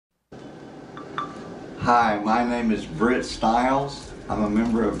Hi, my name is Britt Stiles. I'm a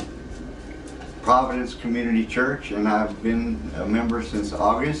member of Providence Community Church, and I've been a member since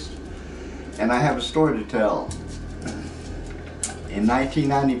August. And I have a story to tell. In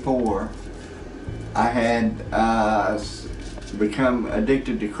 1994, I had become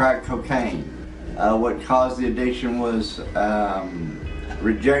addicted to crack cocaine. What caused the addiction was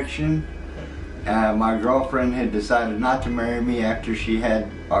rejection. My girlfriend had decided not to marry me after she had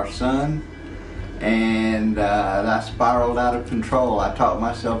our son, and I spiraled out of control. I talked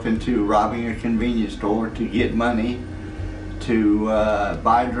myself into robbing a convenience store to get money to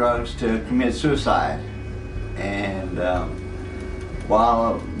buy drugs to commit suicide. And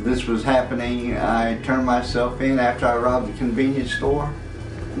while this was happening, I turned myself in after I robbed the convenience store.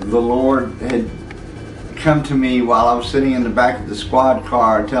 The Lord had come to me while I was sitting in the back of the squad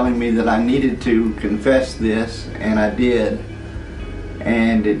car telling me that I needed to confess this, and I did.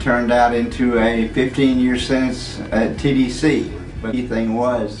 And it turned out into a 15-year sentence at TDC. But the thing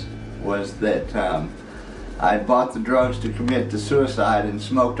was that I bought the drugs to commit the suicide and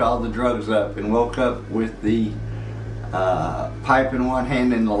smoked all the drugs up and woke up with the pipe in one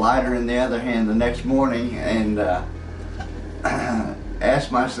hand and the lighter in the other hand the next morning, and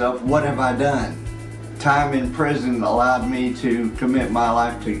asked myself, what have I done? Time in prison allowed me to commit my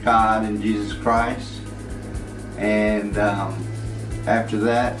life to God and Jesus Christ, and after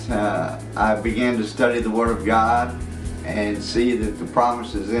that I began to study the Word of God and see that the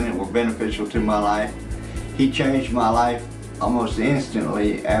promises in it were beneficial to my life. He changed my life almost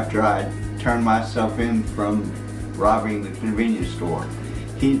instantly after I turned myself in from robbing the convenience store.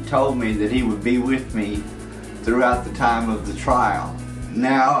 He told me that he would be with me throughout the time of the trial.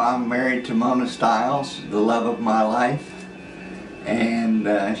 Now I'm married to Mona Stiles, the love of my life,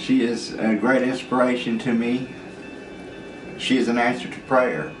 and she is a great inspiration to me. She is an answer to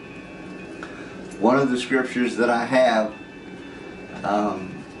prayer. One of the scriptures that I have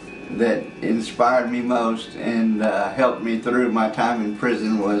that inspired me most and helped me through my time in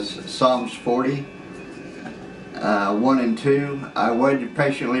prison was Psalms 40, 1 and 2. I waited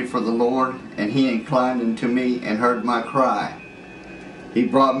patiently for the Lord, and He inclined unto me and heard my cry. He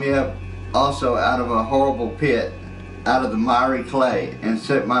brought me up also out of a horrible pit, out of the miry clay, and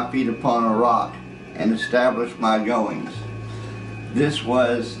set my feet upon a rock, and established my goings. This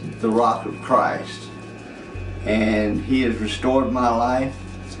was the rock of Christ, and He has restored my life.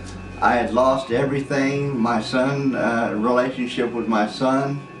 I had lost everything, my son, relationship with my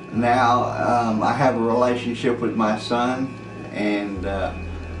son. Now I have a relationship with my son, and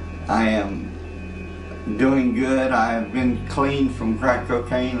I am doing good. I have been clean from crack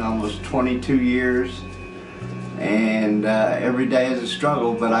cocaine almost 22 years, and every day is a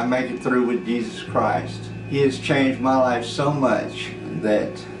struggle, but I make it through with Jesus Christ. He has changed my life so much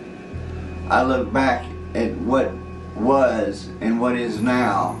that I look back at what was and what is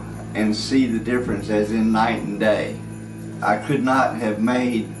now and see the difference as in night and day. I could not have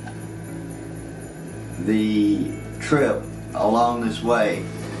made the trip along this way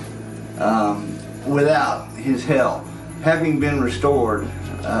without His help. Having been restored,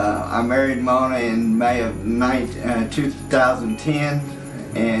 I married Mona in May of 2010,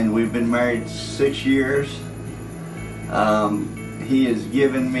 and we've been married 6 years. He has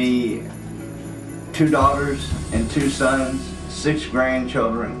given me 2 daughters and 2 sons, 6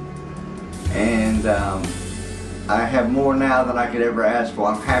 grandchildren, and I have more now than I could ever ask for.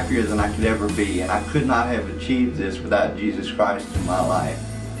 I'm happier than I could ever be, and I could not have achieved this without Jesus Christ in my life.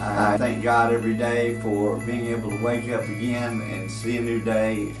 I thank God every day for being able to wake up again and see a new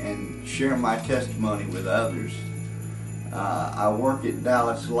day and share my testimony with others. I work at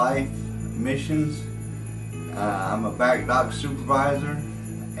Dallas Life Missions. I'm a back dock supervisor,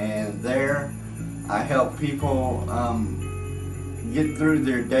 and there I help people get through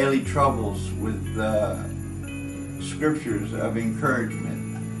their daily troubles with scriptures of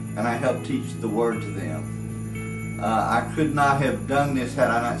encouragement, and I help teach the Word to them. I could not have done this had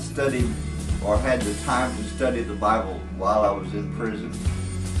I not studied or had the time to study the Bible while I was in prison.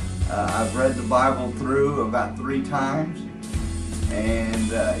 I've read the Bible through about 3 times,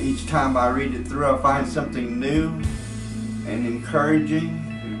 and each time I read it through I find something new and encouraging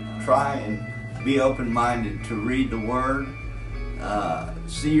to try and be open-minded to read the Word,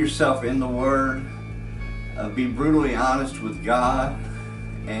 see yourself in the Word, be brutally honest with God,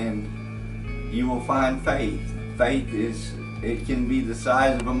 and you will find faith. Faith it can be the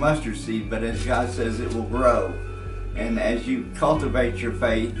size of a mustard seed, but as God says, it will grow. And as you cultivate your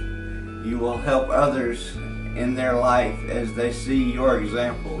faith, you will help others in their life as they see your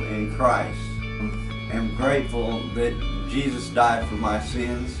example in Christ. I'm grateful that Jesus died for my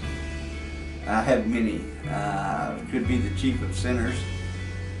sins, I have many. Could be the chief of sinners.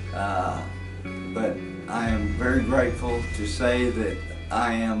 But I am very grateful to say that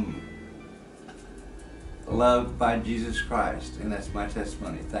I am loved by Jesus Christ, and that's my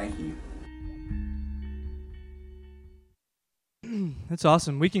testimony. Thank you. That's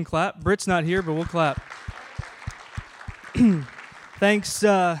awesome. We can clap. Britt's not here, but we'll clap. Thanks,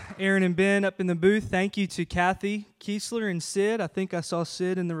 Aaron and Ben up in the booth. Thank you to Kathy Kiesler and Sid. I think I saw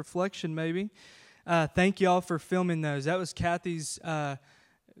Sid in the reflection, maybe. Thank you all for filming those. That was Kathy's,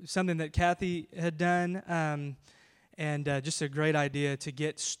 something that Kathy had done, and just a great idea to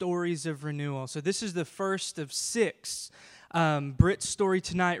get stories of renewal. So this is the first of 6. Britt's story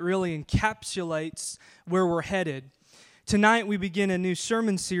tonight really encapsulates where we're headed. Tonight we begin a new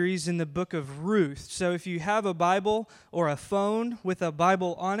sermon series in the book of Ruth. So if you have a Bible or a phone with a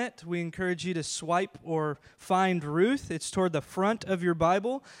Bible on it, we encourage you to swipe or find Ruth. It's toward the front of your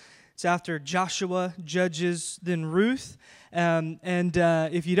Bible. It's after Joshua, Judges, then Ruth.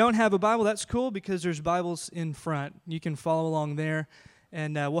 If you don't have a Bible, that's cool because there's Bibles in front. You can follow along there,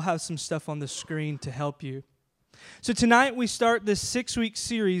 and we'll have some stuff on the screen to help you. So tonight we start this 6-week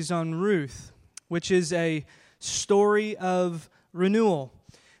series on Ruth, which is a story of renewal.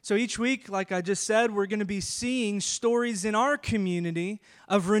 So each week, like I just said, we're going to be seeing stories in our community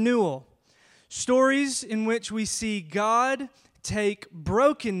of renewal. Stories in which we see God take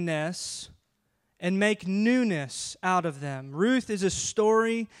brokenness and make newness out of them. Ruth is a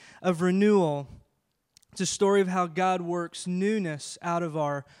story of renewal. It's a story of how God works newness out of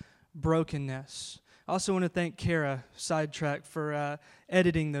our brokenness. I also want to thank Kara, Sidetrack, for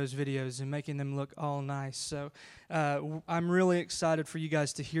editing those videos and making them look all nice. So I'm really excited for you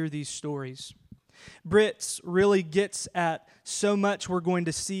guys to hear these stories. Britt really gets at so much we're going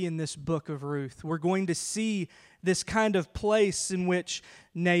to see in this book of Ruth. We're going to see this kind of place in which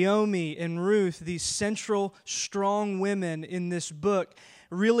Naomi and Ruth, these central, strong women in this book,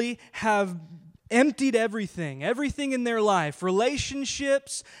 really have emptied everything in their life.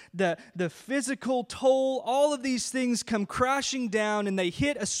 Relationships, the physical toll, all of these things come crashing down and they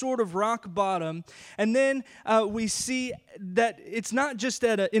hit a sort of rock bottom. And then we see that it's not just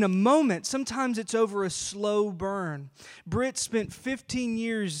in a moment. Sometimes it's over a slow burn. Britt spent 15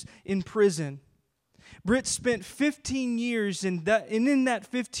 years in prison. Britt spent 15 years, and in that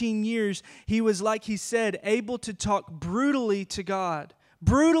 15 years, he was, like he said, able to talk brutally to God.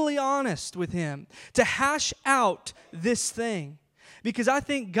 Brutally honest with Him, to hash out this thing. Because I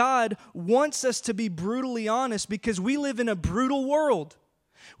think God wants us to be brutally honest because we live in a brutal world.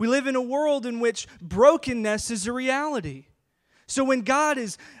 We live in a world in which brokenness is a reality. So when God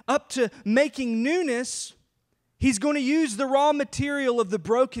is up to making newness, He's going to use the raw material of the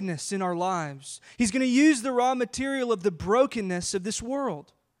brokenness in our lives. He's going to use the raw material of the brokenness of this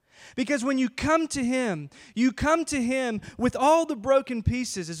world. Because when you come to Him with all the broken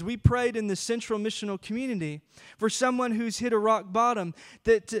pieces, as we prayed in the Central Missional Community, for someone who's hit a rock bottom,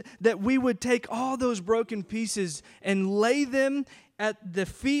 that we would take all those broken pieces and lay them at the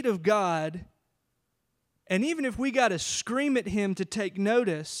feet of God. And even if we got to scream at Him to take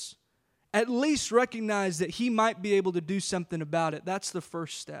notice, at least recognize that He might be able to do something about it. That's the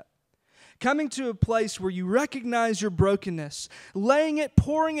first step. Coming to a place where you recognize your brokenness, laying it,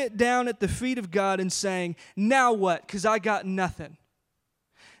 pouring it down at the feet of God and saying, now what? Because I got nothing.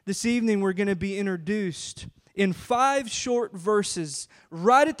 This evening we're going to be introduced in 5 short verses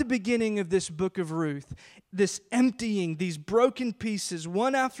right at the beginning of this book of Ruth. This emptying, these broken pieces,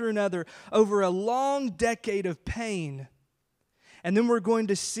 one after another, over a long decade of pain. And then we're going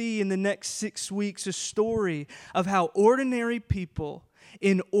to see in the next 6 weeks a story of how ordinary people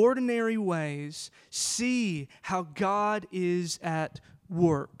in ordinary ways see how God is at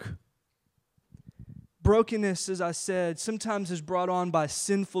work. Brokenness, as I said, sometimes is brought on by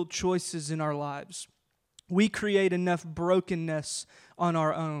sinful choices in our lives. We create enough brokenness on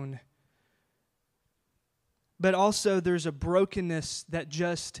our own. But also there's a brokenness that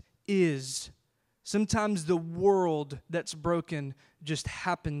just is. Sometimes the world that's broken just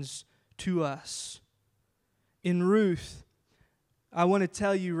happens to us. In Ruth, I want to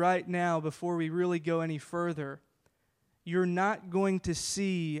tell you right now, before we really go any further, you're not going to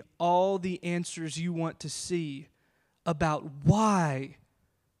see all the answers you want to see about why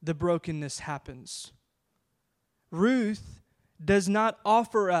the brokenness happens. Ruth does not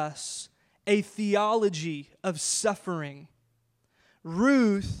offer us a theology of suffering.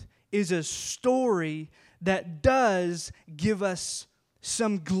 Ruth is a story that does give us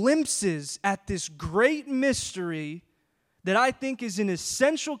some glimpses at this great mystery that I think is an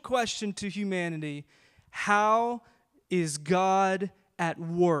essential question to humanity. How is God at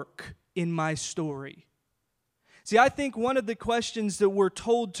work in my story? See, I think one of the questions that we're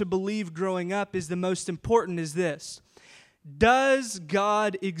told to believe growing up is the most important is this. Does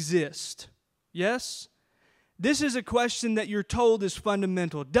God exist? Yes? This is a question that you're told is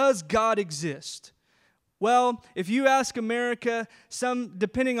fundamental. Does God exist? Well, if you ask America,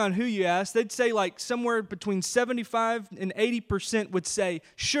 depending on who you ask, they'd say like somewhere between 75 and 80% would say,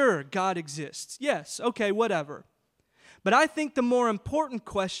 sure, God exists. Yes, okay, whatever. But I think the more important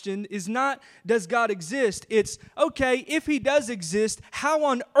question is not, does God exist? It's, okay, if He does exist, how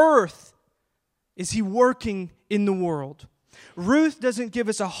on earth is He working in the world? Ruth doesn't give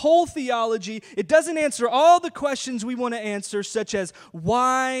us a whole theology. It doesn't answer all the questions we want to answer, such as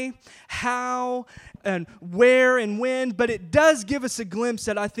why, how, and where and when, but it does give us a glimpse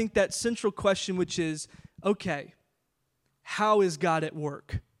at, I think, that central question, which is, okay, how is God at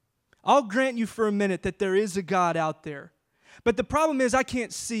work? I'll grant you for a minute that there is a God out there. But the problem is I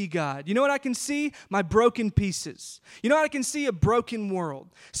can't see God. You know what I can see? My broken pieces. You know what I can see? A broken world.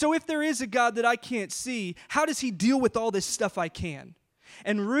 So if there is a God that I can't see, how does He deal with all this stuff I can?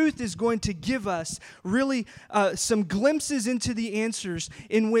 And Ruth is going to give us really some glimpses into the answers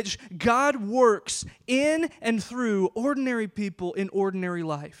in which God works in and through ordinary people in ordinary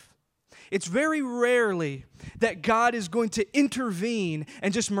life. It's very rarely that God is going to intervene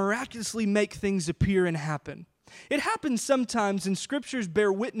and just miraculously make things appear and happen. It happens sometimes, and scriptures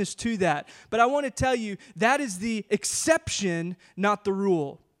bear witness to that. But I want to tell you, that is the exception, not the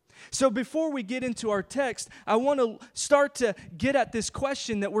rule. So before we get into our text, I want to start to get at this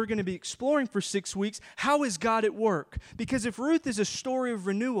question that we're going to be exploring for 6 weeks. How is God at work? Because if Ruth is a story of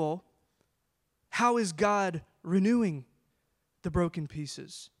renewal, how is God renewing the broken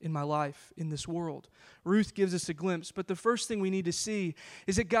pieces in my life, in this world? Ruth gives us a glimpse, but the first thing we need to see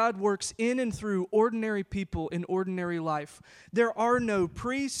is that God works in and through ordinary people in ordinary life. There are no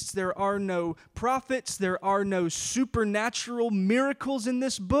priests, there are no prophets, there are no supernatural miracles in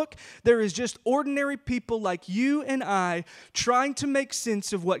this book. There is just ordinary people like you and I trying to make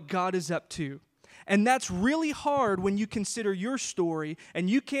sense of what God is up to. And that's really hard when you consider your story and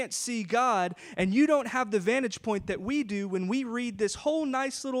you can't see God and you don't have the vantage point that we do when we read this whole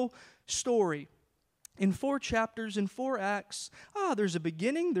nice little story in 4 chapters and 4 acts. There's a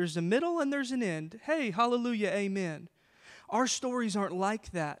beginning, there's a middle, and there's an end. Hey, hallelujah, amen. Our stories aren't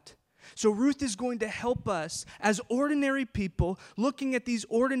like that. So Ruth is going to help us as ordinary people looking at these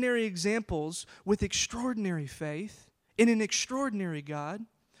ordinary examples with extraordinary faith in an extraordinary God.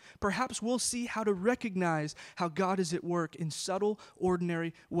 Perhaps we'll see how to recognize how God is at work in subtle,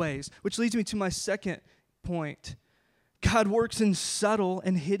 ordinary ways. Which leads me to my second point. God works in subtle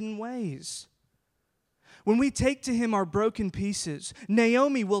and hidden ways. When we take to Him our broken pieces,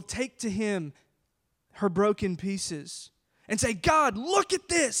 Naomi will take to Him her broken pieces and say, God, look at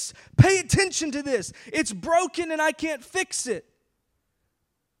this. Pay attention to this. It's broken and I can't fix it.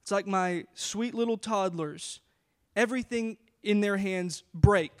 It's like my sweet little toddlers. Everything in their hands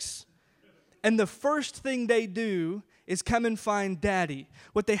breaks. And the first thing they do is come and find Daddy.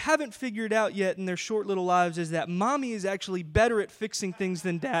 What they haven't figured out yet in their short little lives is that Mommy is actually better at fixing things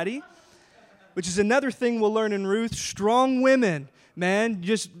than Daddy, which is another thing we'll learn in Ruth. Strong women, man,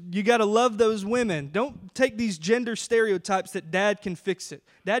 you got to love those women. Don't take these gender stereotypes that Dad can fix it.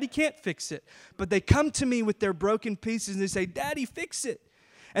 Daddy can't fix it. But they come to me with their broken pieces and they say, Daddy, fix it.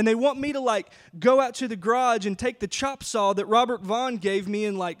 And they want me to go out to the garage and take the chop saw that Robert Vaughn gave me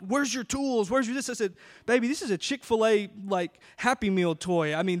and where's your tools? Where's your this? I said, baby, this is a Chick-fil-A Happy Meal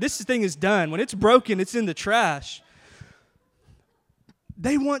toy. I mean, this thing is done. When it's broken, it's in the trash.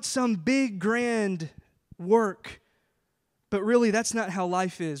 They want some big, grand work. But really, that's not how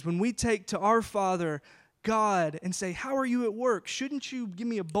life is. When we take to our Father, God, and say, how are you at work? Shouldn't you give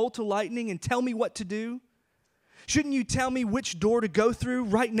me a bolt of lightning and tell me what to do? Shouldn't you tell me which door to go through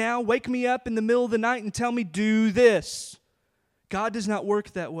right now? Wake me up in the middle of the night and tell me, do this. God does not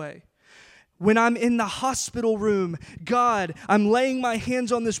work that way. When I'm in the hospital room, God, I'm laying my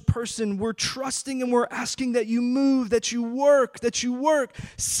hands on this person. We're trusting and we're asking that you move, that you work, that you work.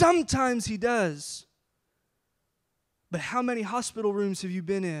 Sometimes He does. But how many hospital rooms have you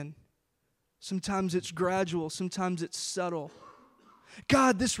been in? Sometimes it's gradual, sometimes it's subtle.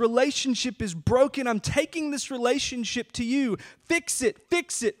 God, this relationship is broken. I'm taking this relationship to you. Fix it,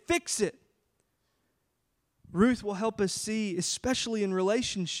 fix it, fix it. Ruth will help us see, especially in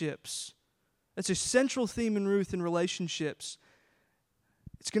relationships. That's a central theme in Ruth in relationships.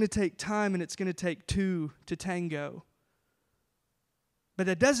 It's going to take time and it's going to take two to tango. But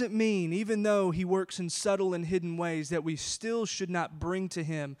that doesn't mean, even though he works in subtle and hidden ways, that we still should not bring to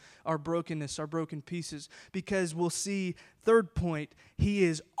him our brokenness, our broken pieces. Because we'll see, third point, he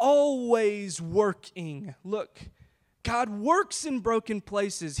is always working. Look, God works in broken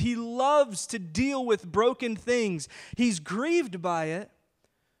places. He loves to deal with broken things. He's grieved by it,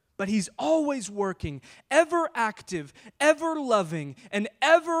 but he's always working, ever active, ever loving, and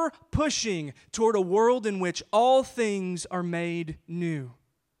ever pushing toward a world in which all things are made new.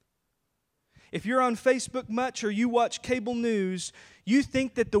 If you're on Facebook much or you watch cable news, you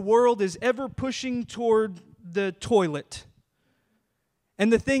think that the world is ever pushing toward the toilet.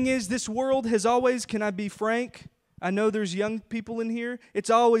 And the thing is, this world has always, can I be frank? I know there's young people in here. It's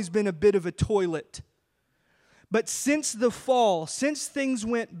always been a bit of a toilet. But since the fall, since things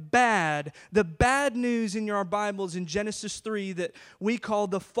went bad, the bad news in our Bibles in Genesis 3 that we call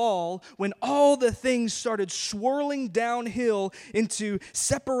the fall, when all the things started swirling downhill into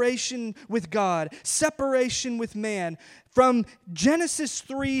separation with God, separation with man, from Genesis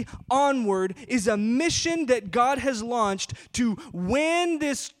 3 onward is a mission that God has launched to win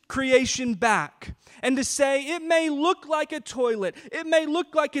this creation back. And to say, it may look like a toilet, it may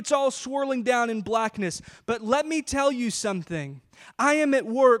look like it's all swirling down in blackness, but let me tell you something. I am at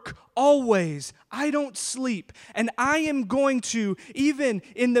work always. I don't sleep. And I am going to, even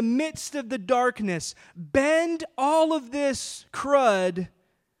in the midst of the darkness, bend all of this crud,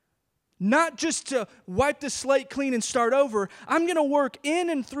 not just to wipe the slate clean and start over. I'm going to work in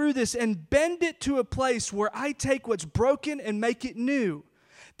and through this and bend it to a place where I take what's broken and make it new.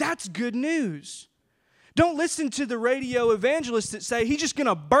 That's good news. Don't listen to the radio evangelists that say he's just going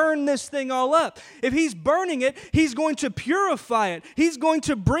to burn this thing all up. If he's burning it, he's going to purify it. He's going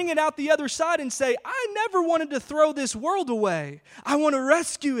to bring it out the other side and say, I never wanted to throw this world away. I want to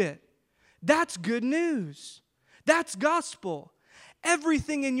rescue it. That's good news. That's gospel.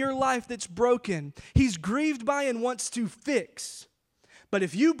 Everything in your life that's broken, he's grieved by and wants to fix. But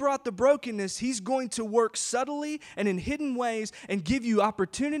if you brought the brokenness, he's going to work subtly and in hidden ways and give you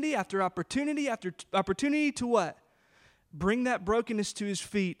opportunity after opportunity after opportunity to what? Bring that brokenness to his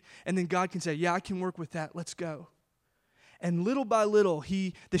feet, and then God can say, yeah, I can work with that. Let's go. And little by little,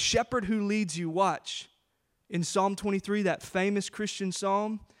 the shepherd who leads you, watch, in Psalm 23, that famous Christian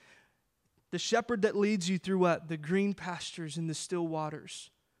psalm, the shepherd that leads you through what? The green pastures and the still waters.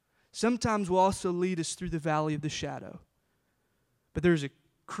 Sometimes will also lead us through the valley of the shadow. But there's a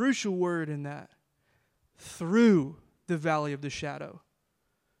crucial word in that. Through the valley of the shadow.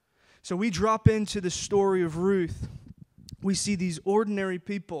 So we drop into the story of Ruth. We see these ordinary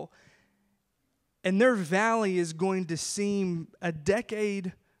people. And their valley is going to seem a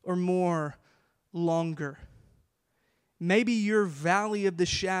decade or more longer. Maybe your valley of the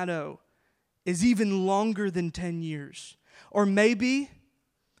shadow is even longer than 10 years. Or maybe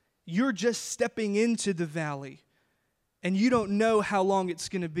you're just stepping into the valley and you don't know how long it's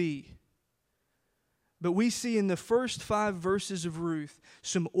going to be. But we see in the first 5 verses of Ruth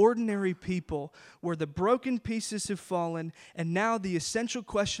some ordinary people where the broken pieces have fallen, and now the essential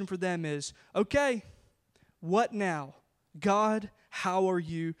question for them is, okay, what now? God, how are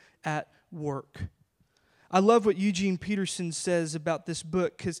you at work? I love what Eugene Peterson says about this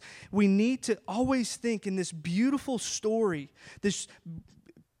book, because we need to always think in this beautiful story, this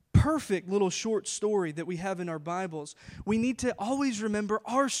perfect little short story that we have in our Bibles. We need to always remember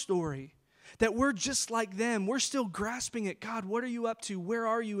our story, that we're just like them. We're still grasping at, God, what are you up to? Where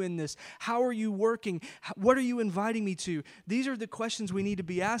are you in this? How are you working? What are you inviting me to? These are the questions we need to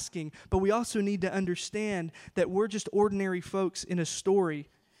be asking, but we also need to understand that we're just ordinary folks in a story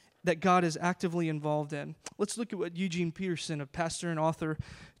that God is actively involved in. Let's look at what Eugene Peterson, a pastor and author,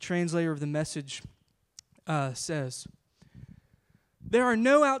 translator of the Message, says. There are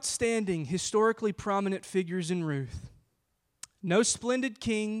no outstanding, historically prominent figures in Ruth. No splendid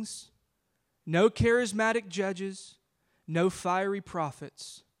kings, no charismatic judges, no fiery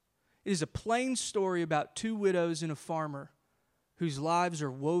prophets. It is a plain story about 2 widows and a farmer whose lives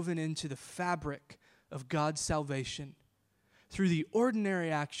are woven into the fabric of God's salvation through the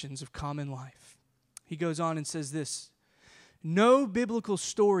ordinary actions of common life. He goes on and says this, no biblical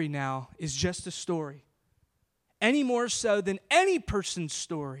story now is just a story, any more so than any person's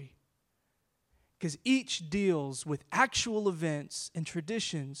story, because each deals with actual events and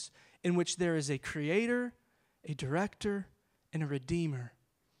traditions in which there is a creator, a director, and a redeemer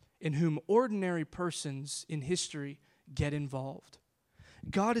in whom ordinary persons in history get involved.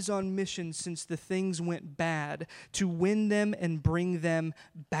 God is on mission since the things went bad to win them and bring them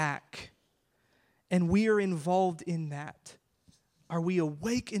back. And we are involved in that. Are we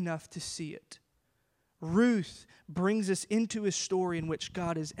awake enough to see it? Ruth brings us into a story in which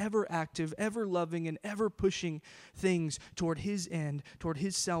God is ever active, ever loving, and ever pushing things toward His end, toward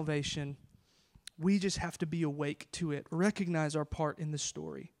His salvation. We just have to be awake to it, recognize our part in the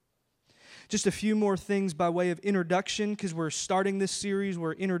story. Just a few more things by way of introduction, because we're starting this series,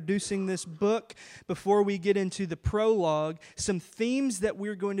 we're introducing this book. Before we get into the prologue, some themes that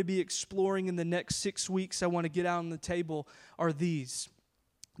we're going to be exploring in the next 6 weeks I want to get out on the table are these.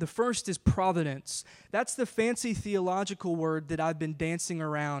 The first is providence. That's the fancy theological word that I've been dancing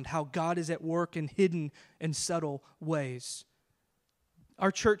around, how God is at work in hidden and subtle ways.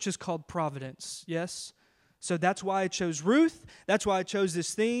 Our church is called Providence, yes? So that's why I chose Ruth. That's why I chose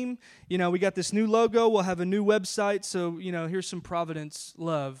this theme. We got this new logo. We'll have a new website. So, here's some Providence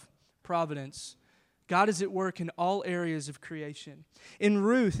love. Providence. God is at work in all areas of creation. In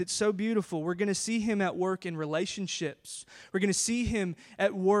Ruth, it's so beautiful. We're going to see Him at work in relationships. We're going to see Him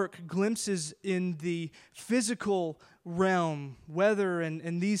at work, glimpses in the physical realm, weather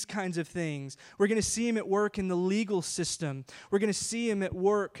and these kinds of things. We're going to see Him at work in the legal system. We're going to see Him at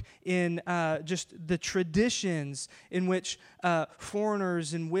work in just the traditions in which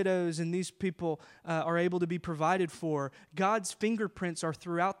foreigners and widows and these people are able to be provided for. God's fingerprints are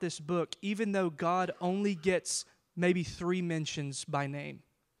throughout this book, even though God only gets maybe 3 mentions by name.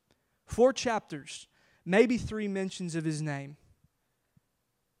 4 chapters, maybe 3 mentions of His name.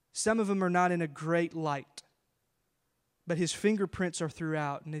 Some of them are not in a great light. But His fingerprints are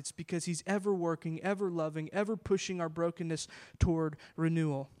throughout, and it's because He's ever working, ever loving, ever pushing our brokenness toward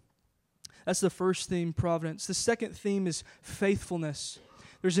renewal. That's the first theme, providence. The second theme is faithfulness.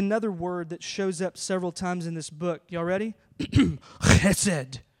 There's another word that shows up several times in this book. Y'all ready?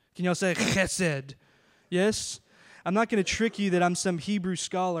 Chesed. Can y'all say chesed? Yes? I'm not going to trick you that I'm some Hebrew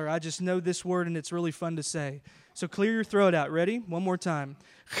scholar. I just know this word, and it's really fun to say. So clear your throat out. Ready? One more time.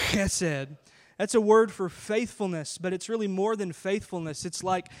 Chesed. That's a word for faithfulness, but it's really more than faithfulness. It's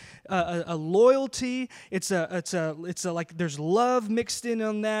like a loyalty. It's like there's love mixed in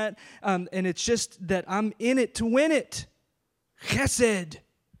on that, and it's just that I'm in it to win it. Chesed,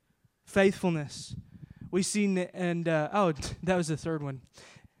 faithfulness. We seen that was the third one.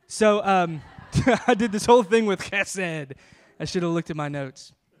 So I did this whole thing with chesed. I should have looked at my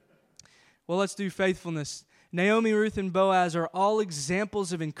notes. Well, let's do faithfulness. Naomi, Ruth, and Boaz are all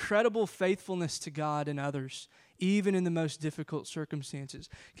examples of incredible faithfulness to God and others, even in the most difficult circumstances.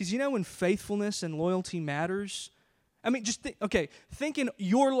 Because when faithfulness and loyalty matters? I mean, just think in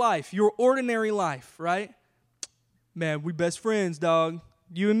your life, your ordinary life, right? Man, we best friends, dog.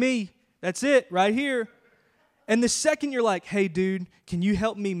 You and me. That's it, right here. And the second you're like, hey, dude, can you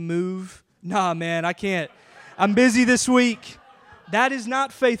help me move? Nah, man, I can't. I'm busy this week. That is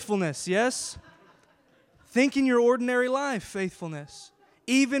not faithfulness, yes? Think in your ordinary life, faithfulness.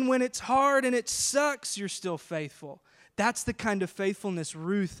 Even when it's hard and it sucks, you're still faithful. That's the kind of faithfulness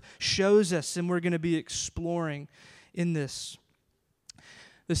Ruth shows us, and we're going to be exploring in this.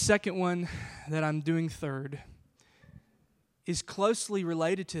 The second one that I'm doing third is closely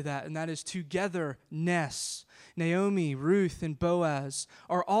related to that, and that is togetherness. Naomi, Ruth, and Boaz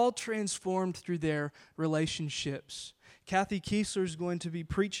are all transformed through their relationships. Kathy Kiesler is going to be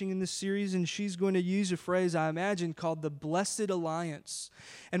preaching in this series, and she's going to use a phrase, I imagine, called the Blessed Alliance.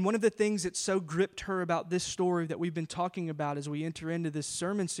 And one of the things that so gripped her about this story that we've been talking about as we enter into this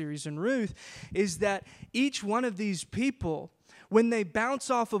sermon series in Ruth is that each one of these people, when they bounce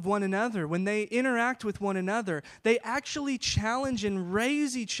off of one another, when they interact with one another, they actually challenge and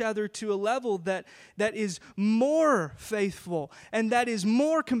raise each other to a level that is more faithful and that is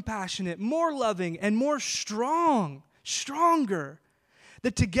more compassionate, more loving, and more stronger. The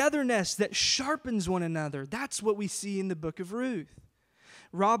togetherness that sharpens one another. That's what we see in the book of Ruth.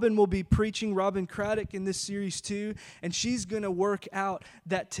 Robin will be preaching, Robin Craddock, in this series too, and she's going to work out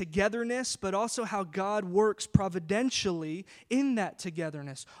that togetherness, but also how God works providentially in that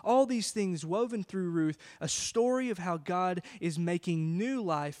togetherness. All these things woven through Ruth, a story of how God is making new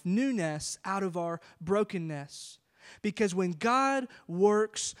life, newness out of our brokenness. Because when God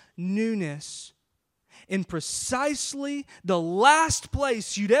works newness, in precisely the last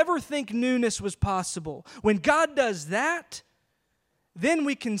place you'd ever think newness was possible, when God does that, then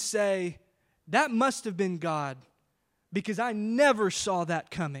we can say, that must have been God, because I never saw that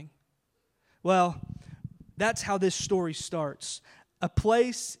coming. Well, that's how this story starts. A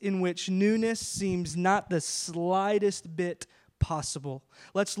place in which newness seems not the slightest bit possible.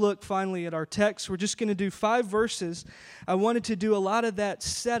 Let's look finally at our text. We're just going to do 5 verses. I wanted to do a lot of that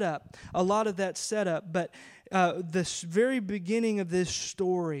setup, but the very beginning of this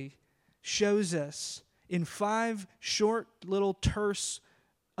story shows us in 5 short, little, terse,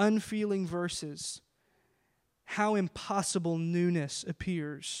 unfeeling verses how impossible newness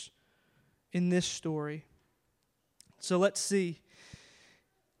appears in this story. So let's see.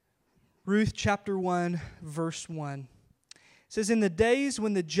 Ruth chapter 1, verse 1. It says, "In the days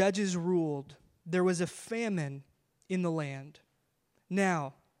when the judges ruled, there was a famine in the land."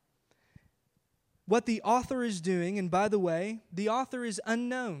 Now, what the author is doing, and by the way, the author is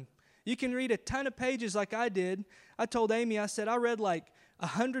unknown. You can read a ton of pages like I did. I told Amy, I said, I read like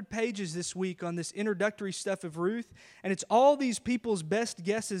 100 pages this week on this introductory stuff of Ruth, and it's all these people's best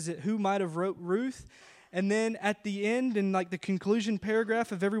guesses at who might have wrote Ruth. And then at the end, in like the conclusion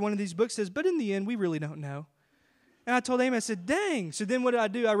paragraph of every one of these books says, but in the end, we really don't know. And I told Amy, I said, dang. So then what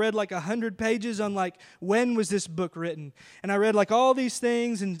did? I read like 100 pages on like, when was this book written? And I read like all these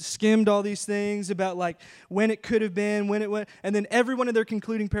things and skimmed all these things about like when it could have been, when it went. And then every one of their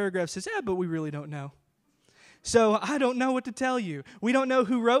concluding paragraphs says, but we really don't know. So I don't know what to tell you. We don't know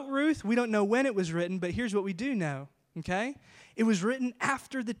who wrote Ruth. We don't know when it was written, but here's what we do know, okay? It was written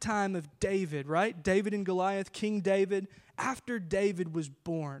after the time of David, right? David and Goliath, King David, after David was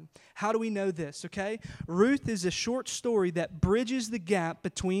born. How do we know this, okay? Ruth is a short story that bridges the gap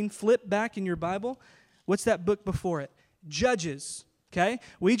between, flip back in your Bible, what's that book before it? Judges, okay?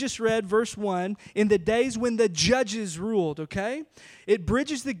 We just read verse 1, in the days when the judges ruled, okay? It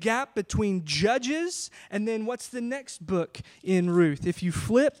bridges the gap between Judges and then what's the next book in Ruth? If you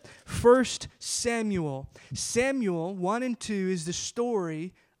flip 1 Samuel, Samuel 1 and 2 is the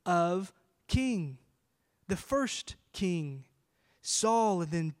story of king, the first king, Saul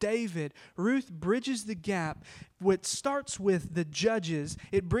and then David. Ruth bridges the gap. What starts with the Judges,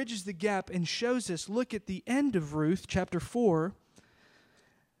 it bridges the gap and shows us, look at the end of Ruth, chapter 4,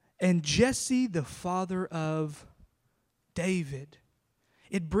 and Jesse, the father of David.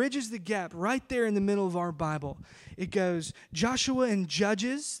 It bridges the gap right there in the middle of our Bible. It goes Joshua and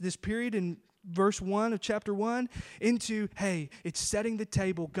Judges, this period in verse 1 of chapter 1, into, hey, it's setting the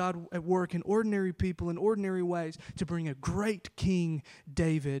table, God at work in ordinary people in ordinary ways to bring a great king,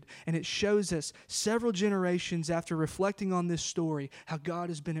 David. And it shows us several generations after reflecting on this story, how God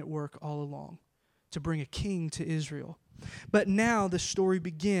has been at work all along to bring a king to Israel. But now the story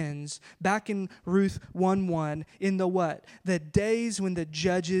begins back in Ruth 1:1 in the what? The days when the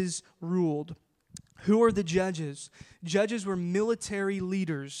judges ruled. Who are the judges? Judges were military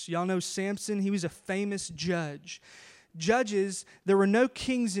leaders. Y'all know Samson, he was a famous judge. Judges, there were no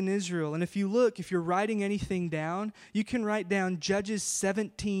kings in Israel. And if you're writing anything down, you can write down Judges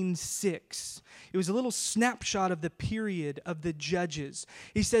 17:6. It was a little snapshot of the period of the judges.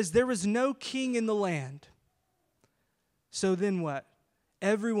 He says, there was no king in the land. So then what?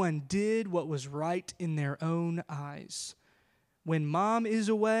 Everyone did what was right in their own eyes. When mom is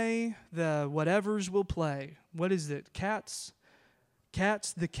away, the whatevers will play. What is it? Cats?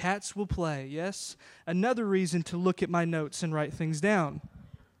 Cats, the cats will play, yes? Another reason to look at my notes and write things down.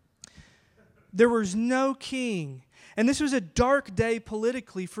 There was no king. And this was a dark day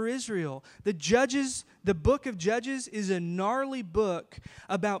politically for Israel. The book of Judges is a gnarly book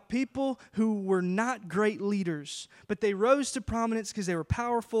about people who were not great leaders, but they rose to prominence because they were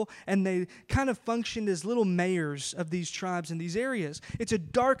powerful and they kind of functioned as little mayors of these tribes in these areas. It's a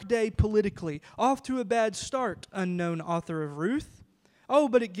dark day politically. Off to a bad start, unknown author of Ruth. Oh,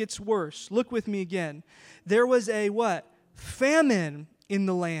 but it gets worse. Look with me again. There was a what? Famine in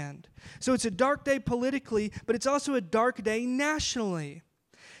the land. So it's a dark day politically, but it's also a dark day nationally.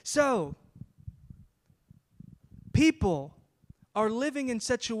 So, people are living in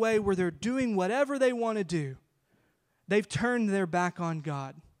such a way where they're doing whatever they want to do. They've turned their back on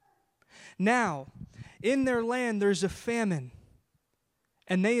God. Now, in their land, there's a famine.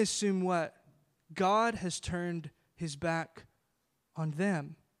 And they assume what? God has turned his back on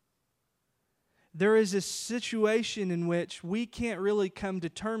them. There is a situation in which we can't really come to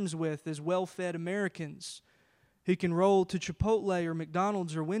terms with as well-fed Americans who can roll to Chipotle or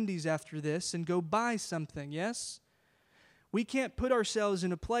McDonald's or Wendy's after this and go buy something, yes? We can't put ourselves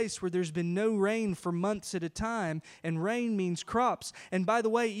in a place where there's been no rain for months at a time, and rain means crops. And by the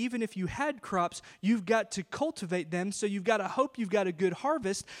way, even if you had crops, you've got to cultivate them, so you've got to hope you've got a good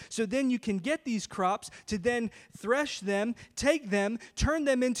harvest, so then you can get these crops to then thresh them, take them, turn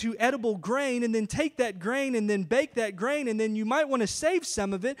them into edible grain, and then take that grain and then bake that grain, and then you might want to save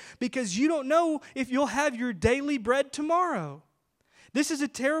some of it because you don't know if you'll have your daily bread tomorrow. This is a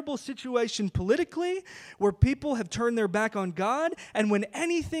terrible situation politically where people have turned their back on God, and when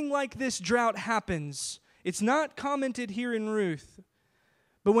anything like this drought happens, it's not commented here in Ruth,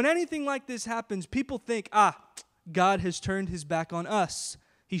 but when anything like this happens, people think, God has turned his back on us.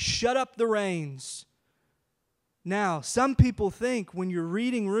 He shut up the rains. Now, some people think when you're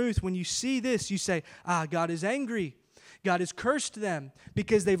reading Ruth, when you see this, you say, God is angry. God has cursed them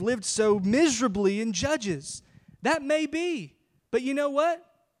because they've lived so miserably in Judges. That may be. But you know what?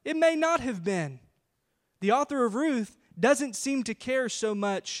 It may not have been. The author of Ruth doesn't seem to care so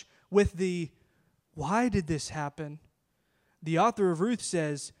much with the, why did this happen? The author of Ruth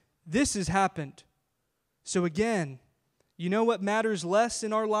says, this has happened. So again, you know what matters less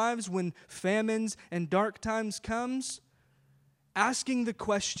in our lives when famines and dark times comes? Asking the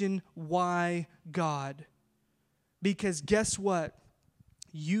question, why God? Because guess what?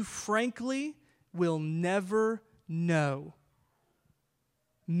 You frankly will never know.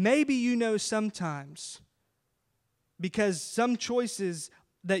 Maybe you know sometimes, because some choices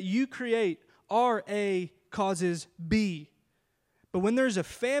that you create are A causes B. But when there's a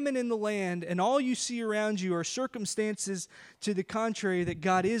famine in the land and all you see around you are circumstances to the contrary that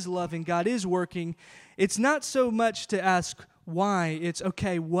God is loving, God is working, it's not so much to ask why, it's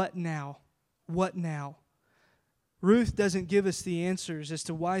okay, what now? What now? Ruth doesn't give us the answers as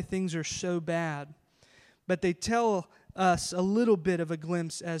to why things are so bad, but they tell us a little bit of a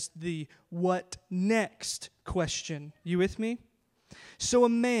glimpse as the what next question. You with me? So a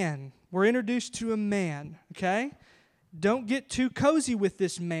man, we're introduced to a man, okay? Don't get too cozy with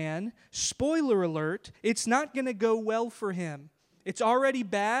this man. Spoiler alert, it's not going to go well for him. It's already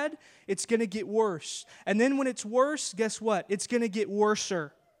bad, it's going to get worse. And then when it's worse, guess what? It's going to get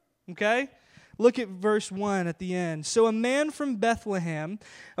worser, okay? Look at verse 1 at the end. So a man from Bethlehem.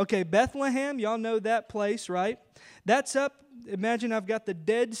 Okay, Bethlehem, y'all know that place, right? That's up, imagine I've got the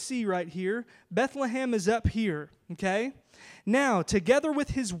Dead Sea right here. Bethlehem is up here, okay? Now, together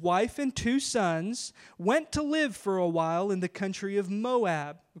with his wife and 2 sons, went to live for a while in the country of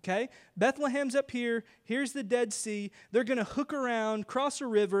Moab, okay? Bethlehem's up here. Here's the Dead Sea. They're going to hook around, cross a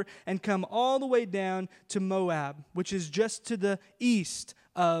river, and come all the way down to Moab, which is just to the east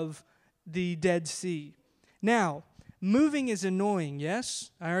of the Dead Sea. Now, moving is annoying, yes?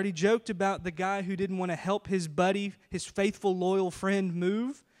 I already joked about the guy who didn't want to help his buddy, his faithful, loyal friend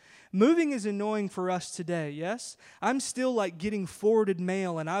move. Moving is annoying for us today, yes? I'm still like getting forwarded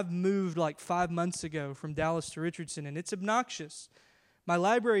mail, and I've moved like 5 months ago from Dallas to Richardson, and it's obnoxious. My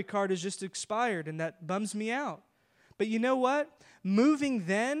library card has just expired, and that bums me out. But you know what? Moving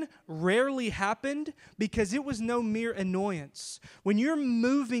then rarely happened because it was no mere annoyance. When you're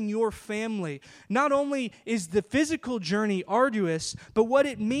moving your family, not only is the physical journey arduous, but what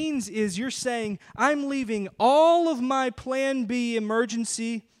it means is you're saying, I'm leaving all of my Plan B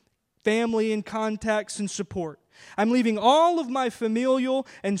emergency family and contacts and support. I'm leaving all of my familial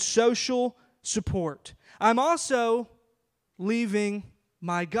and social support. I'm also leaving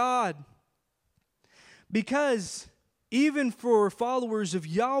my God. Because even for followers of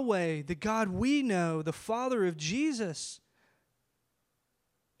Yahweh, the God we know, the Father of Jesus,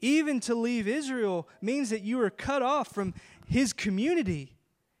 even to leave Israel means that you are cut off from His community,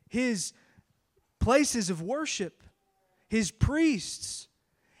 His places of worship, His priests,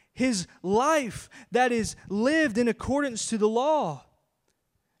 His life that is lived in accordance to the law.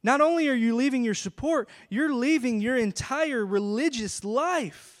 Not only are you leaving your support, you're leaving your entire religious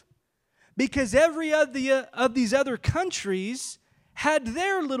life. Because every of these other countries had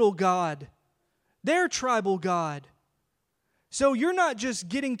their little god, their tribal god. So you're not just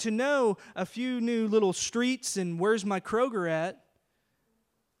getting to know a few new little streets and where's my Kroger at.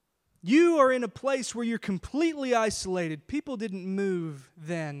 You are in a place where you're completely isolated. People didn't move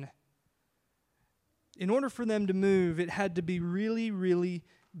then. In order for them to move, it had to be really, really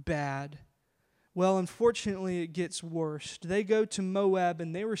bad. Well, unfortunately, it gets worse. They go to Moab,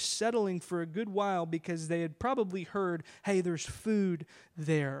 and they were settling for a good while because they had probably heard, hey, there's food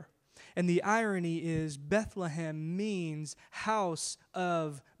there. And the irony is Bethlehem means house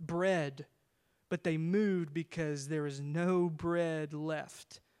of bread. But they moved because there is no bread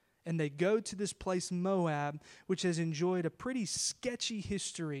left. And they go to this place, Moab, which has enjoyed a pretty sketchy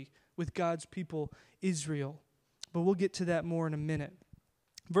history with God's people, Israel. But we'll get to that more in a minute.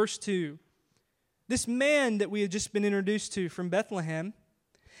 Verse 2. This man that we had just been introduced to from Bethlehem,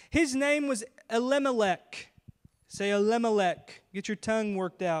 his name was Elimelech. Say Elimelech. Get your tongue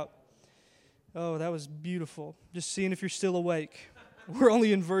worked out. Oh, that was beautiful. Just seeing if you're still awake. We're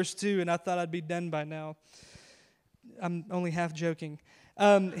only in verse 2, and I thought I'd be done by now. I'm only half joking.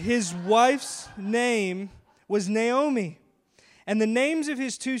 His wife's name was Naomi, and the names of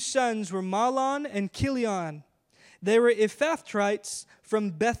his 2 sons were Mahlon and Chilion. They were Ephrathites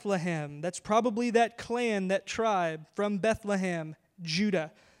from Bethlehem. That's probably that clan, that tribe from Bethlehem,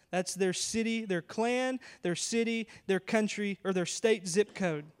 Judah. That's their city, their clan, their city, their country, or their state zip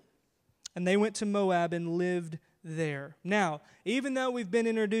code. And they went to Moab and lived there. Now, even though we've been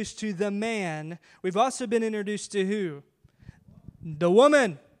introduced to the man, we've also been introduced to who? The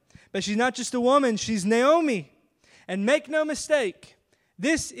woman. But she's not just a woman, she's Naomi. And make no mistake,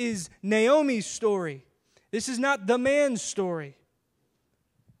 this is Naomi's story. This is not the man's story.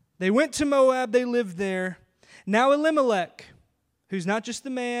 They went to Moab, they lived there. Now Elimelech, who's not just the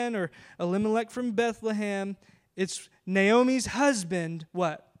man or Elimelech from Bethlehem, it's Naomi's husband,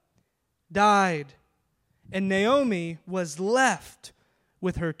 what? Died. And Naomi was left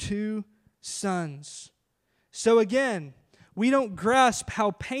with her 2 sons. So again, we don't grasp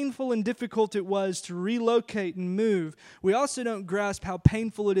how painful and difficult it was to relocate and move. We also don't grasp how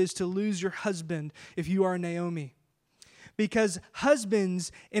painful it is to lose your husband if you are Naomi. Because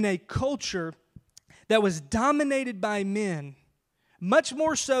husbands in a culture that was dominated by men, much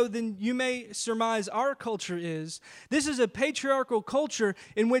more so than you may surmise our culture is, this is a patriarchal culture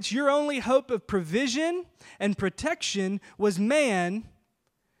in which your only hope of provision and protection was man.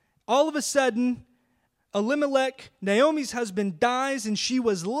 All of a sudden, Elimelech, Naomi's husband, dies and she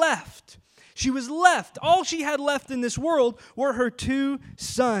was left. She was left. All she had left in this world were her 2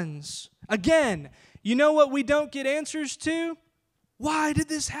 sons. Again, you know what we don't get answers to? Why did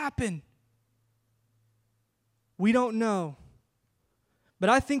this happen? We don't know. But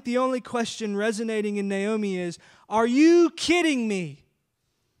I think the only question resonating in Naomi is, are you kidding me?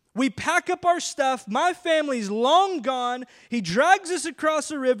 We pack up our stuff. My family's long gone. He drags us across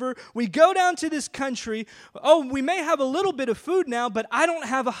a river. We go down to this country. Oh, we may have a little bit of food now, but I don't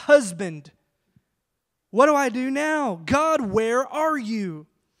have a husband. What do I do now? God, where are you?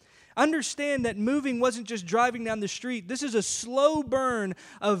 Understand that moving wasn't just driving down the street. This is a slow burn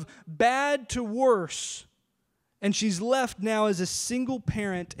of bad to worse. And she's left now as a single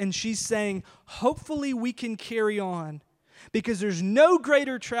parent, and she's saying, hopefully we can carry on. Because there's no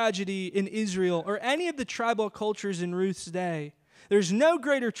greater tragedy in Israel or any of the tribal cultures in Ruth's day. There's no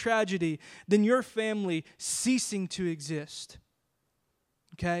greater tragedy than your family ceasing to exist.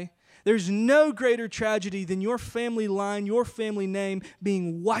 Okay? There's no greater tragedy than your family line, your family name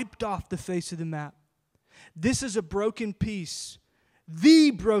being wiped off the face of the map. This is a broken piece, the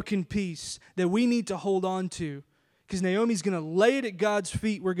broken piece that we need to hold on to. Because Naomi's going to lay it at God's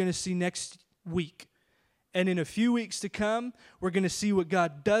feet, we're going to see next week. And in a few weeks to come, we're going to see what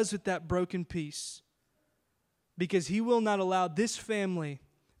God does with that broken piece. Because He will not allow this family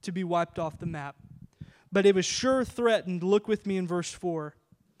to be wiped off the map. But it was sure threatened. Look with me in verse 4.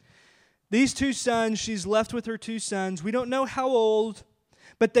 These 2 sons, she's left with her 2 sons. We don't know how old,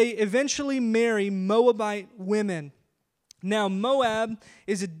 but they eventually marry Moabite women. Now, Moab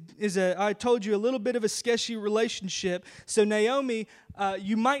is I told you, a little bit of a sketchy relationship. So Naomi,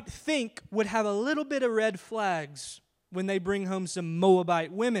 you might think, would have a little bit of red flags when they bring home some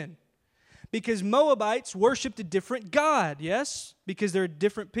Moabite women. Because Moabites worshipped a different god, yes? Because they're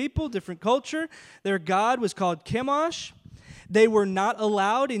different people, different culture. Their god was called Chemosh. They were not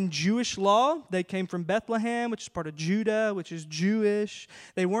allowed in Jewish law. They came from Bethlehem, which is part of Judah, which is Jewish.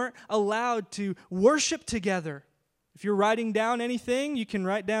 They weren't allowed to worship together. If you're writing down anything, you can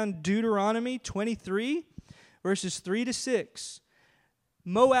write down Deuteronomy 23, verses 3 to 6.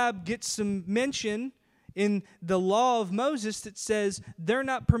 Moab gets some mention in the law of Moses that says they're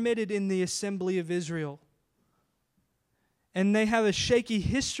not permitted in the assembly of Israel. And they have a shaky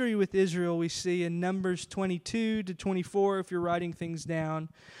history with Israel, we see in Numbers 22 to 24, if you're writing things down.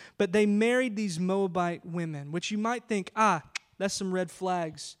 But they married these Moabite women, which you might think, that's some red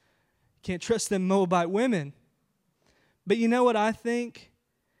flags. Can't trust them Moabite women. But you know what I think?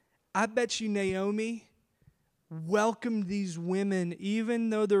 I bet you Naomi welcomed these women, even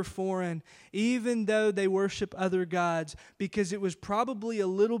though they're foreign, even though they worship other gods, because it was probably a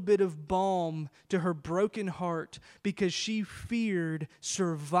little bit of balm to her broken heart, because she feared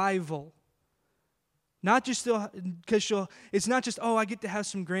survival. Not just because it's not just, I get to have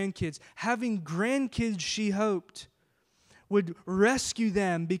some grandkids. Having grandkids, she hoped, would rescue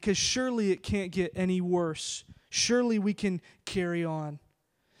them, because surely it can't get any worse. Surely we can carry on.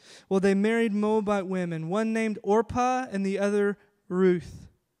 Well, they married Moabite women, one named Orpah and the other Ruth.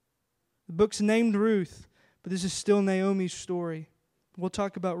 The book's named Ruth, but this is still Naomi's story. We'll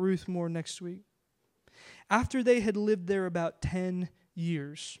talk about Ruth more next week. After they had lived there about 10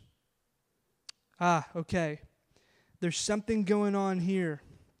 years. Okay. There's something going on here.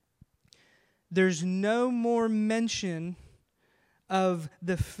 There's no more mention of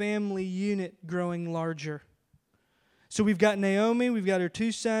the family unit growing larger. So we've got Naomi, we've got her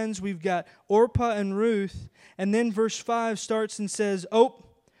 2 sons, we've got Orpah and Ruth, and then verse 5 starts and says,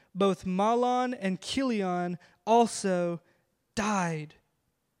 both Mahlon and Chilion also died.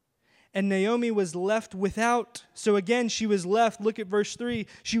 And Naomi was left without. So again, she was left. Look at verse 3.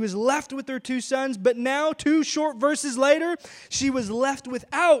 She was left with her 2 sons, but now 2 short verses later, she was left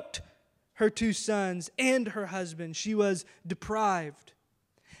without her 2 sons and her husband. She was deprived.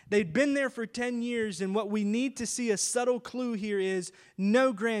 They'd been there for 10 years, and what we need to see, a subtle clue here, is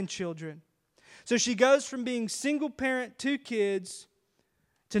no grandchildren. So she goes from being single parent, 2 kids,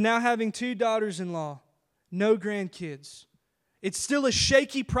 to now having 2 daughters-in-law, no grandkids. It's still a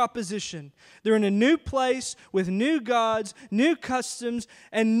shaky proposition. They're in a new place with new gods, new customs,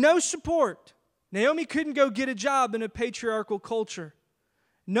 and no support. Naomi couldn't go get a job in a patriarchal culture.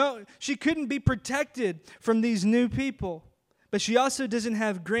 No, she couldn't be protected from these new people. But she also doesn't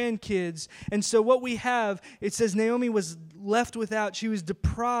have grandkids. And so what we have, it says Naomi was left without. She was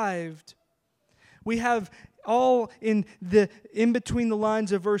deprived. We have all in between the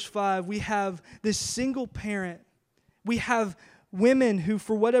lines of verse 5, we have this single parent. We have women who,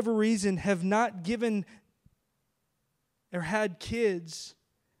 for whatever reason, have not given or had kids.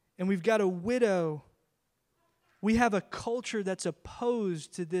 And we've got a widow. We have a culture that's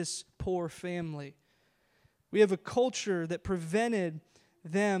opposed to this poor family. We have a culture that prevented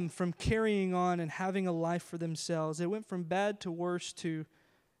them from carrying on and having a life for themselves. It went from bad to worse to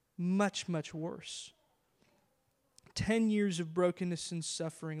much, much worse. 10 years of brokenness and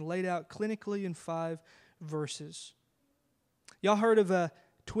suffering laid out clinically in 5 verses. Y'all heard of a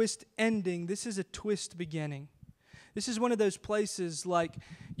twist ending? This is a twist beginning. This is one of those places like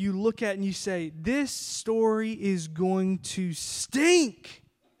you look at and you say, this story is going to stink.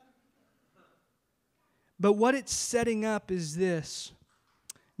 But what it's setting up is this.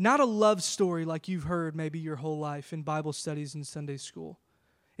 Not a love story like you've heard maybe your whole life in Bible studies and Sunday school.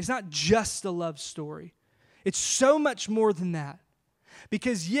 It's not just a love story. It's so much more than that.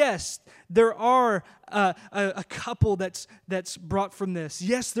 Because yes, there are a couple that's brought from this.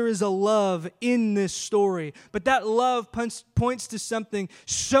 Yes, there is a love in this story. But that love points to something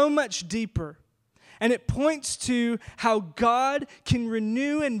so much deeper. And it points to how God can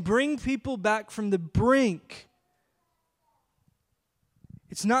renew and bring people back from the brink.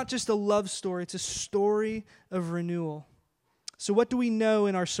 It's not just a love story. It's a story of renewal. So what do we know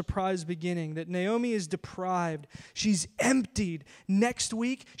in our surprise beginning? That Naomi is deprived. She's emptied. Next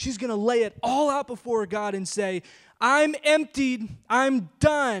week, she's going to lay it all out before God and say, I'm emptied. I'm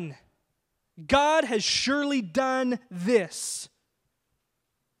done. God has surely done this.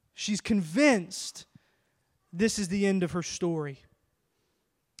 She's convinced this is the end of her story.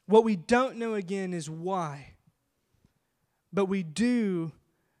 What we don't know again is why. But we do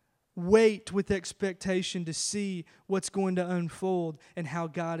wait with expectation to see what's going to unfold and how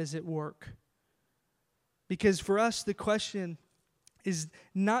God is at work. Because for us, the question is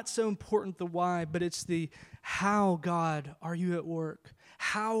not so important the why, but it's the how, God, are you at work?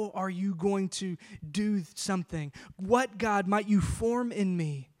 How are you going to do something? What, God, might you form in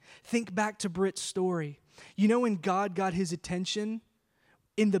me? Think back to Britt's story. You know when God got his attention?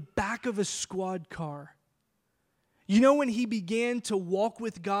 In the back of a squad car. You know when he began to walk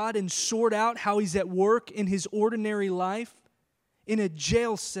with God and sort out how he's at work in his ordinary life? In a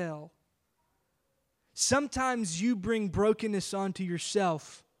jail cell. Sometimes you bring brokenness onto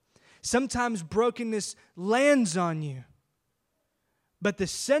yourself. Sometimes brokenness lands on you. But the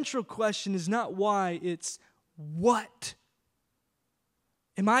central question is not why, it's what?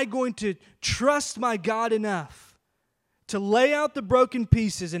 Am I going to trust my God enough to lay out the broken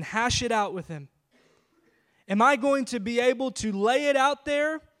pieces and hash it out with him? Am I going to be able to lay it out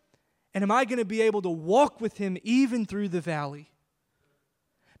there? And am I going to be able to walk with him even through the valley?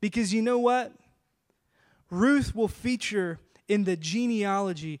 Because you know what? Ruth will feature in the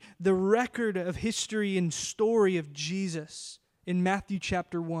genealogy, the record of history and story of Jesus in Matthew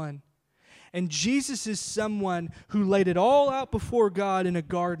chapter 1. And Jesus is someone who laid it all out before God in a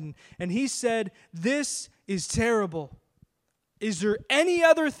garden. And he said, this is terrible. Is there any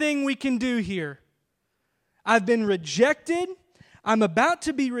other thing we can do here? I've been rejected. I'm about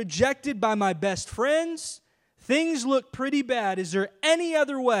to be rejected by my best friends. Things look pretty bad. Is there any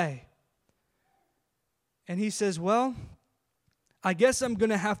other way? And he says, well, I guess I'm going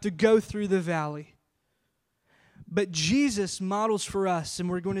to have to go through the valley. But Jesus models for us, and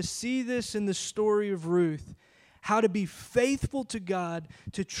we're going to see this in the story of Ruth, how to be faithful to God,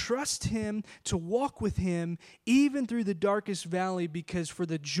 to trust him, to walk with him, even through the darkest valley, because for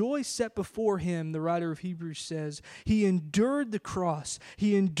the joy set before him, the writer of Hebrews says, he endured the cross,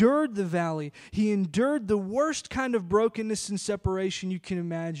 he endured the valley, he endured the worst kind of brokenness and separation you can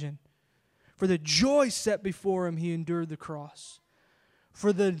imagine. For the joy set before him, he endured the cross.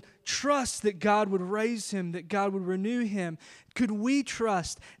 for the trust that God would raise him, that God would renew him? Could we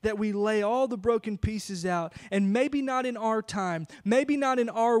trust that we lay all the broken pieces out, and maybe not in our time, maybe not in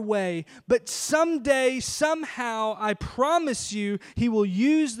our way, but someday, somehow, I promise you, he will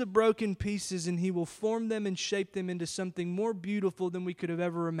use the broken pieces and he will form them and shape them into something more beautiful than we could have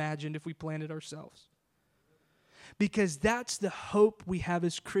ever imagined if we planned it ourselves. Because that's the hope we have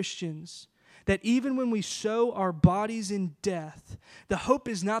as Christians. That even when we sow our bodies in death, the hope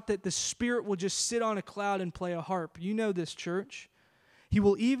is not that the Spirit will just sit on a cloud and play a harp. You know this, church. He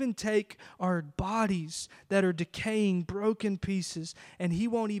will even take our bodies that are decaying, broken pieces, and He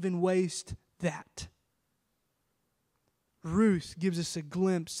won't even waste that. Ruth gives us a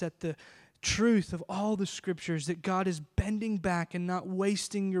glimpse at the truth of all the Scriptures, that God is bending back and not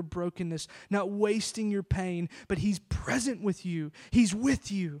wasting your brokenness, not wasting your pain, but He's present with you. He's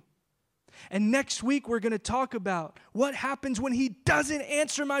with you. And next week we're going to talk about what happens when He doesn't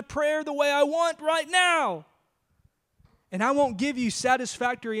answer my prayer the way I want right now. And I won't give you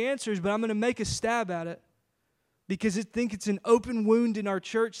satisfactory answers, but I'm going to make a stab at it because I think it's an open wound in our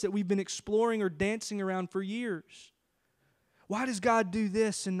church that we've been exploring or dancing around for years. Why does God do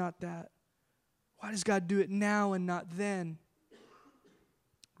this and not that? Why does God do it now and not then?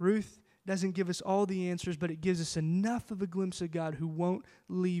 Ruth doesn't give us all the answers, but it gives us enough of a glimpse of God who won't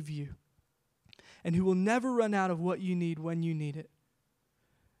leave you and who will never run out of what you need when you need it.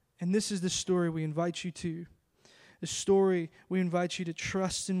 And this is the story we invite you to. The story we invite you to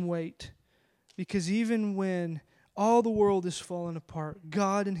trust and wait. Because even when all the world is falling apart,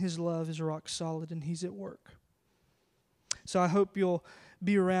 God in His love is rock solid and He's at work. So I hope you'll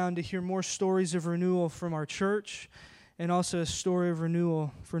be around to hear more stories of renewal from our church, and also a story of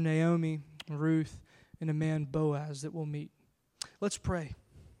renewal for Naomi, Ruth, and a man, Boaz, that we'll meet. Let's pray.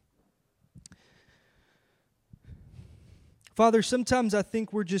 Father, sometimes I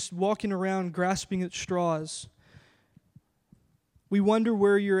think we're just walking around grasping at straws. We wonder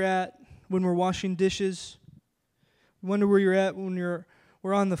where you're at when we're washing dishes. We wonder where you're at when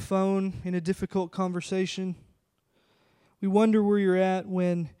we're on the phone in a difficult conversation. We wonder where you're at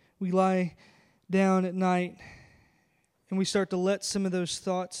when we lie down at night and we start to let some of those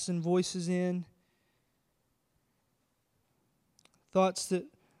thoughts and voices in. Thoughts that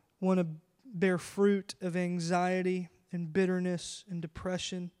want to bear fruit of anxiety and bitterness and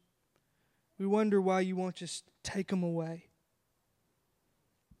depression. We wonder why you won't just take them away.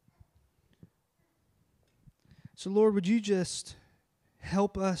 So Lord, would you just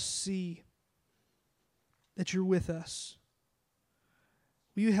help us see that you're with us?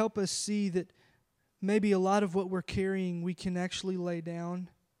 Will you help us see that maybe a lot of what we're carrying we can actually lay down?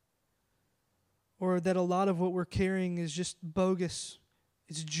 Or that a lot of what we're carrying is just bogus,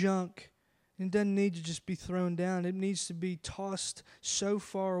 it's junk. It doesn't need to just be thrown down. It needs to be tossed so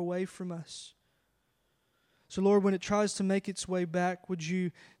far away from us. So Lord, when it tries to make its way back, would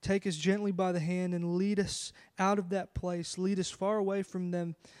you take us gently by the hand and lead us out of that place, lead us far away from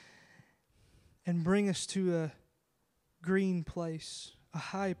them, and bring us to a green place, a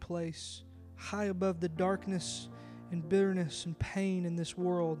high place, high above the darkness and bitterness and pain in this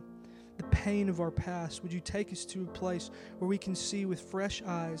world. The pain of our past. Would you take us to a place where we can see with fresh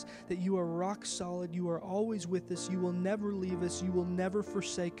eyes that you are rock solid, you are always with us, you will never leave us, you will never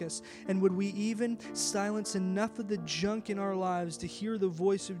forsake us. And would we even silence enough of the junk in our lives to hear the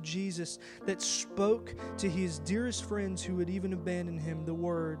voice of Jesus that spoke to His dearest friends who would even abandon Him, the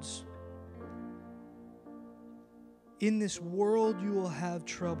words, "In this world you will have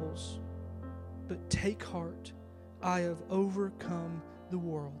troubles, but take heart, I have overcome the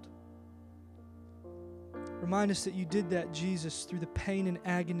world." Remind us that you did that, Jesus, through the pain and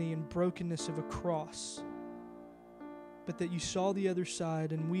agony and brokenness of a cross, but that you saw the other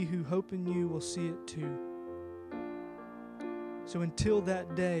side, and we who hope in you will see it too. So until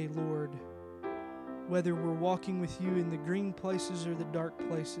that day, Lord, whether we're walking with you in the green places or the dark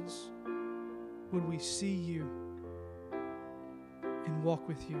places, would we see you and walk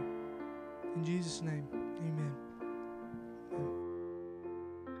with you. In Jesus' name, amen.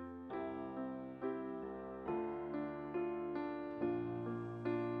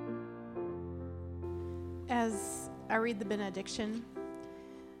 As I read the Benediction,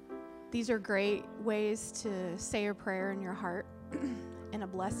 these are great ways to say a prayer in your heart and a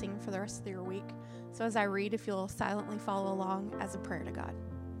blessing for the rest of your week. So as I read, if you'll silently follow along as a prayer to God.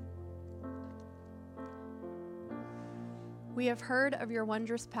 We have heard of your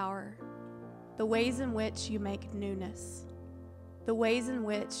wondrous power, the ways in which you make newness, the ways in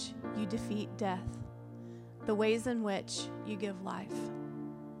which you defeat death, the ways in which you give life.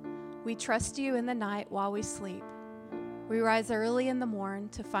 We trust you in the night while we sleep. We rise early in the morn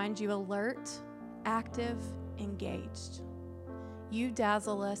to find you alert, active, engaged. You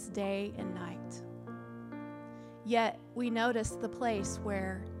dazzle us day and night. Yet we notice the place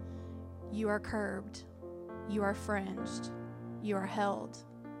where you are curbed, you are fringed, you are held.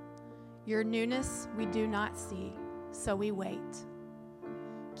 Your newness we do not see, so we wait.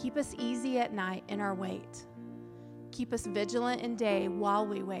 Keep us easy at night in our wait. Keep us vigilant in day while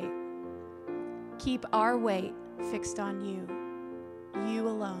we wait. Keep our wait fixed on you, you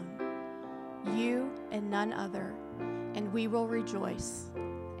alone, you and none other, and we will rejoice.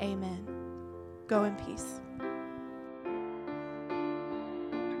 Amen. Go in peace.